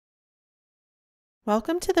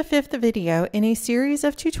Welcome to the fifth video in a series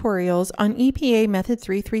of tutorials on EPA Method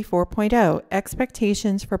 334.0,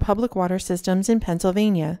 Expectations for Public Water Systems in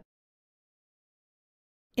Pennsylvania.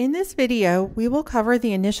 In this video, we will cover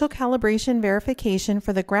the initial calibration verification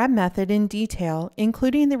for the GRAB method in detail,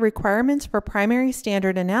 including the requirements for primary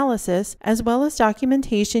standard analysis, as well as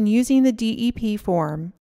documentation using the DEP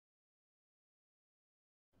Form.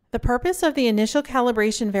 The purpose of the initial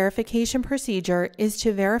calibration verification procedure is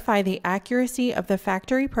to verify the accuracy of the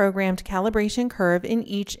factory-programmed calibration curve in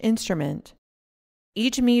each instrument.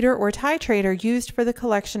 Each meter or titrator used for the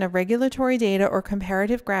collection of regulatory data or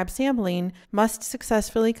comparative GRAB sampling must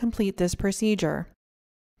successfully complete this procedure.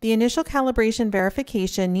 The initial calibration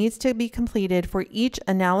verification needs to be completed for each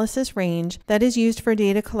analysis range that is used for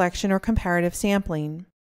data collection or comparative sampling.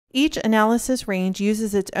 Each analysis range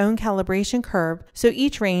uses its own calibration curve, so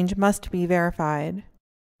each range must be verified.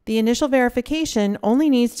 The initial verification only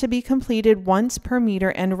needs to be completed once per meter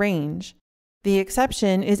and range. The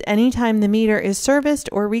exception is anytime the meter is serviced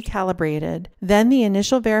or recalibrated, then the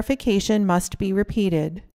initial verification must be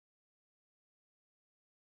repeated.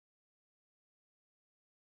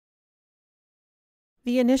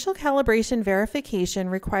 The initial calibration verification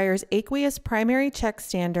requires aqueous primary check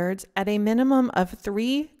standards at a minimum of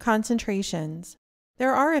 3 concentrations.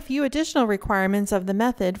 There are a few additional requirements of the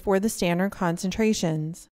method for the standard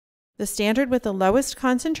concentrations. The standard with the lowest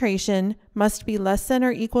concentration must be less than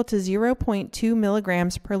or equal to 0.2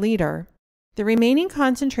 milligrams per liter. The remaining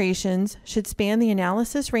concentrations should span the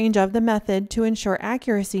analysis range of the method to ensure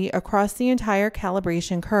accuracy across the entire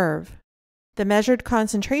calibration curve. The measured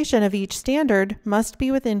concentration of each standard must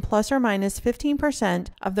be within plus or minus 15%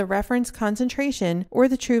 of the reference concentration or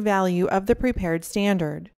the true value of the prepared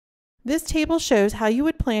standard. This table shows how you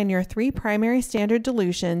would plan your 3 primary standard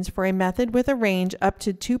dilutions for a method with a range up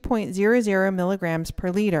to 2.00 milligrams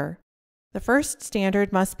per liter. The first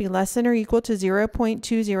standard must be less than or equal to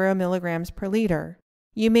 0.20 milligrams per liter.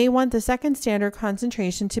 You may want the second standard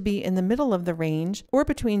concentration to be in the middle of the range, or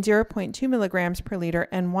between 0.2 milligrams per liter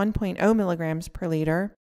and 1.0 milligrams per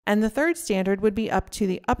liter, and the third standard would be up to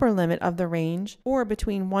the upper limit of the range, or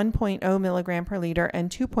between 1.0 milligram per liter and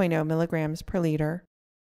 2.0 milligrams per liter.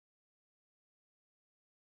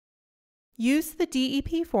 Use the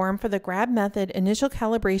DEP form for the GRAB method initial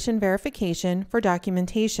calibration verification for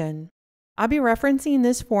documentation. I'll be referencing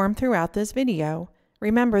this form throughout this video.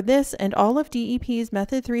 Remember, this and all of DEP's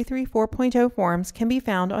Method 334.0 forms can be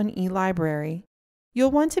found on eLibrary. You'll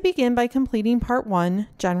want to begin by completing Part 1,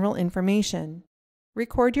 General Information.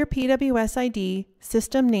 Record your PWS ID,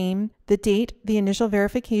 system name, the date the initial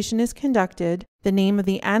verification is conducted, the name of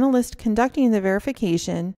the analyst conducting the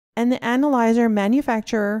verification, and the analyzer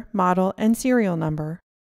manufacturer, model, and serial number.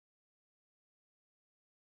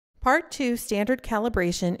 Part 2, Standard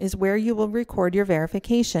Calibration, is where you will record your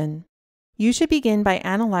verification. You should begin by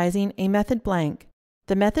analyzing a method blank.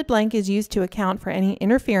 The method blank is used to account for any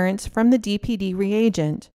interference from the DPD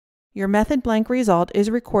reagent. Your method blank result is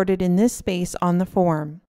recorded in this space on the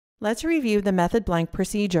form. Let's review the method blank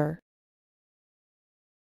procedure.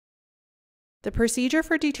 The procedure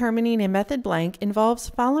for determining a method blank involves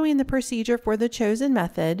following the procedure for the chosen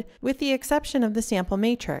method, with the exception of the sample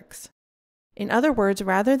matrix. In other words,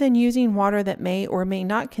 rather than using water that may or may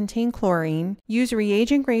not contain chlorine, use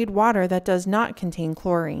reagent-grade water that does not contain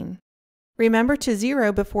chlorine. Remember to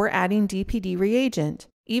zero before adding DPD reagent.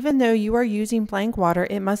 Even though you are using blank water,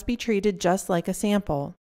 it must be treated just like a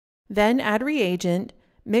sample. Then add reagent,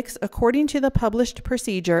 mix according to the published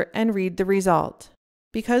procedure, and read the result.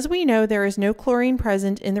 Because we know there is no chlorine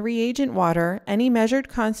present in the reagent water, any measured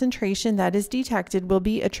concentration that is detected will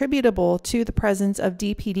be attributable to the presence of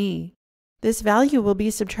DPD. This value will be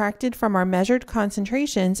subtracted from our measured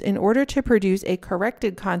concentrations in order to produce a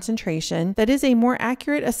corrected concentration that is a more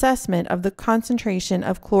accurate assessment of the concentration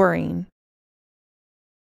of chlorine.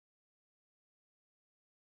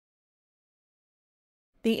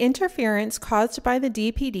 The interference caused by the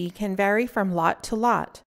DPD can vary from lot to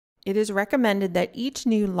lot. It is recommended that each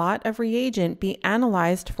new lot of reagent be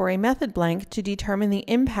analyzed for a method blank to determine the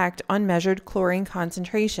impact on measured chlorine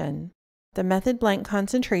concentration. The method blank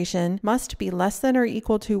concentration must be less than or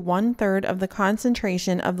equal to 1/3 of the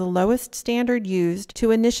concentration of the lowest standard used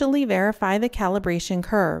to initially verify the calibration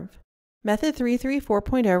curve. Method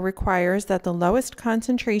 334.0 requires that the lowest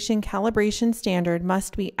concentration calibration standard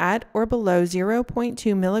must be at or below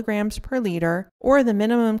 0.2 milligrams per liter, or the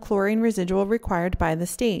minimum chlorine residual required by the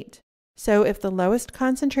state. So if the lowest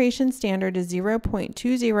concentration standard is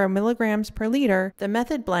 0.20 milligrams per liter, the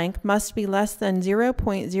method blank must be less than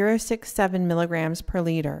 0.067 milligrams per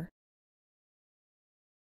liter.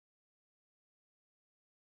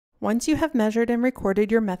 Once you have measured and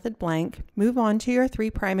recorded your method blank, move on to your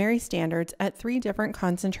 3 primary standards at 3 different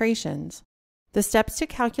concentrations. The steps to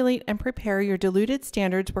calculate and prepare your diluted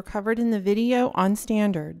standards were covered in the video on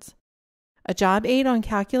standards. A job aid on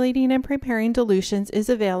calculating and preparing dilutions is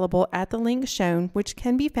available at the link shown, which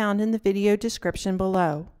can be found in the video description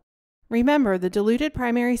below. Remember, the diluted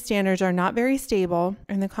primary standards are not very stable,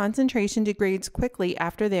 and the concentration degrades quickly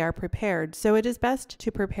after they are prepared, so it is best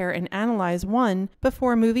to prepare and analyze one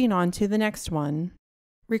before moving on to the next one.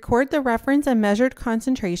 Record the reference and measured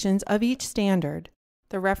concentrations of each standard.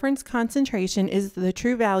 The reference concentration is the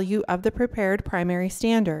true value of the prepared primary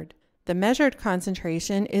standard. The measured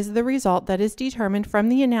concentration is the result that is determined from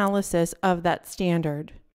the analysis of that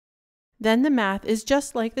standard. Then the math is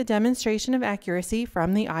just like the demonstration of accuracy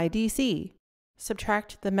from the IDC.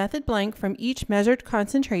 Subtract the method blank from each measured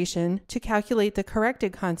concentration to calculate the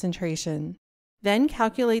corrected concentration. Then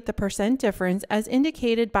calculate the percent difference as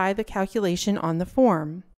indicated by the calculation on the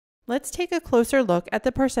form. Let's take a closer look at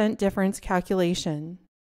the percent difference calculation.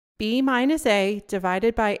 B minus A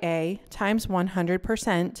divided by A times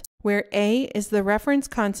 100%, where A is the reference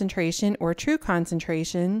concentration or true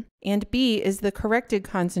concentration, and B is the corrected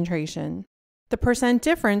concentration. The percent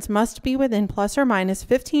difference must be within plus or minus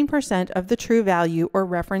 15% of the true value or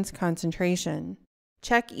reference concentration.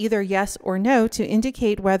 Check either yes or no to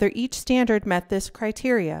indicate whether each standard met this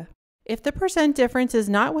criteria. If the percent difference is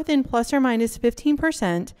not within plus or minus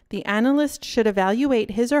 15%, the analyst should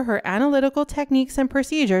evaluate his or her analytical techniques and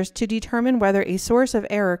procedures to determine whether a source of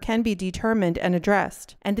error can be determined and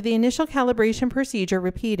addressed, and the initial calibration procedure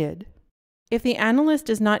repeated. If the analyst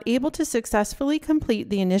is not able to successfully complete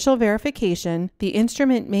the initial verification, the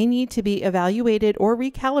instrument may need to be evaluated or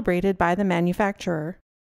recalibrated by the manufacturer.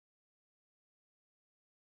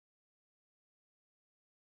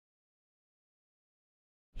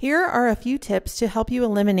 Here are a few tips to help you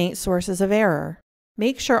eliminate sources of error.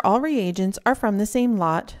 Make sure all reagents are from the same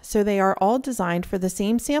lot, so they are all designed for the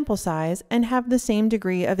same sample size and have the same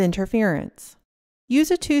degree of interference. Use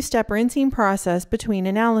a 2-step rinsing process between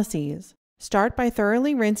analyses. Start by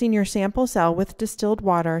thoroughly rinsing your sample cell with distilled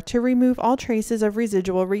water to remove all traces of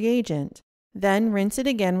residual reagent. Then rinse it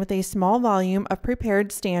again with a small volume of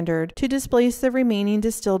prepared standard to displace the remaining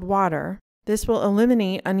distilled water. This will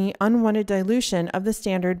eliminate any unwanted dilution of the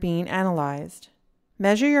standard being analyzed.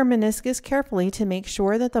 Measure your meniscus carefully to make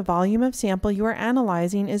sure that the volume of sample you are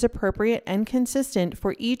analyzing is appropriate and consistent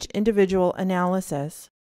for each individual analysis.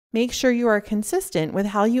 Make sure you are consistent with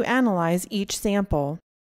how you analyze each sample.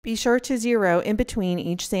 Be sure to zero in between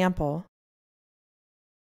each sample.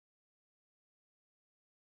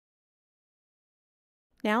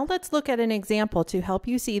 Now let's look at an example to help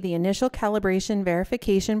you see the initial calibration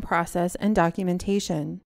verification process and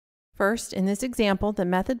documentation. First, in this example, the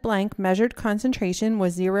method blank measured concentration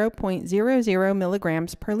was 0.00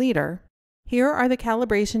 milligrams per liter. Here are the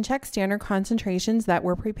calibration check standard concentrations that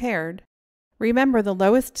were prepared. Remember, the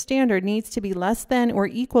lowest standard needs to be less than or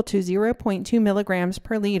equal to 0.2 milligrams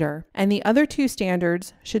per liter, and the other 2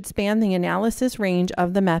 standards should span the analysis range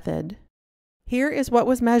of the method. Here is what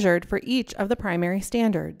was measured for each of the primary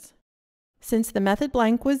standards. Since the method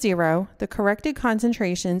blank was 0, the corrected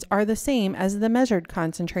concentrations are the same as the measured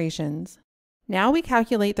concentrations. Now we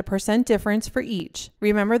calculate the percent difference for each.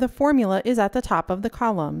 Remember, the formula is at the top of the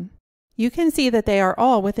column. You can see that they are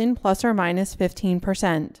all within plus or minus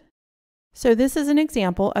 15%. So this is an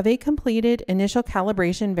example of a completed initial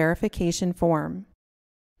calibration verification form.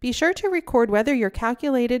 Be sure to record whether your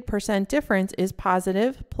calculated percent difference is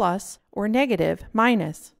positive, plus, or negative,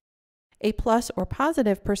 minus. A plus or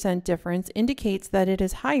positive percent difference indicates that it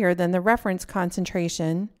is higher than the reference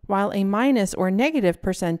concentration, while a minus or negative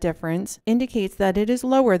percent difference indicates that it is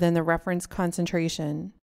lower than the reference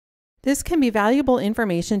concentration. This can be valuable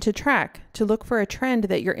information to track, to look for a trend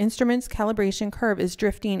that your instrument's calibration curve is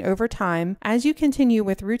drifting over time as you continue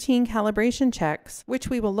with routine calibration checks, which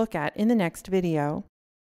we will look at in the next video.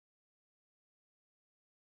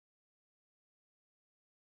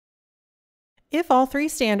 If all 3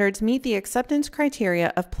 standards meet the acceptance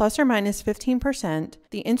criteria of plus or minus 15%,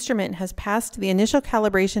 the instrument has passed the initial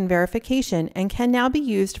calibration verification and can now be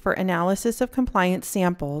used for analysis of compliance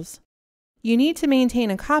samples. You need to maintain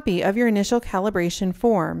a copy of your initial calibration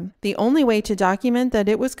form. The only way to document that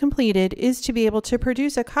it was completed is to be able to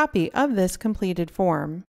produce a copy of this completed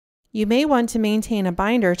form. You may want to maintain a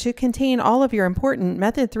binder to contain all of your important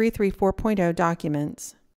Method 334.0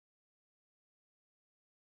 documents.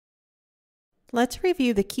 Let's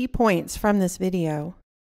review the key points from this video.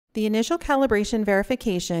 The initial calibration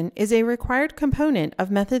verification is a required component of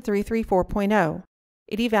Method 334.0.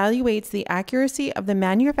 It evaluates the accuracy of the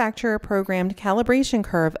manufacturer-programmed calibration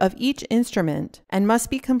curve of each instrument and must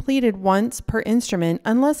be completed once per instrument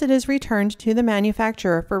unless it is returned to the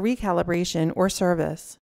manufacturer for recalibration or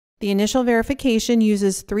service. The initial verification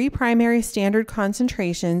uses 3 primary standard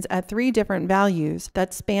concentrations at 3 different values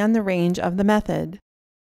that span the range of the method.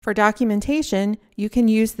 For documentation, you can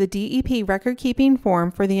use the DEP record-keeping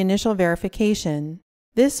form for the initial verification.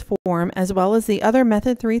 This form, as well as the other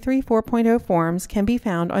Method 334.0 forms, can be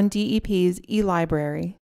found on DEP's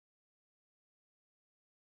eLibrary.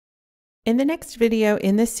 In the next video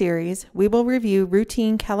in this series, we will review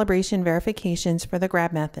routine calibration verifications for the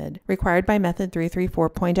grab method, required by Method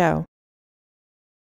 334.0.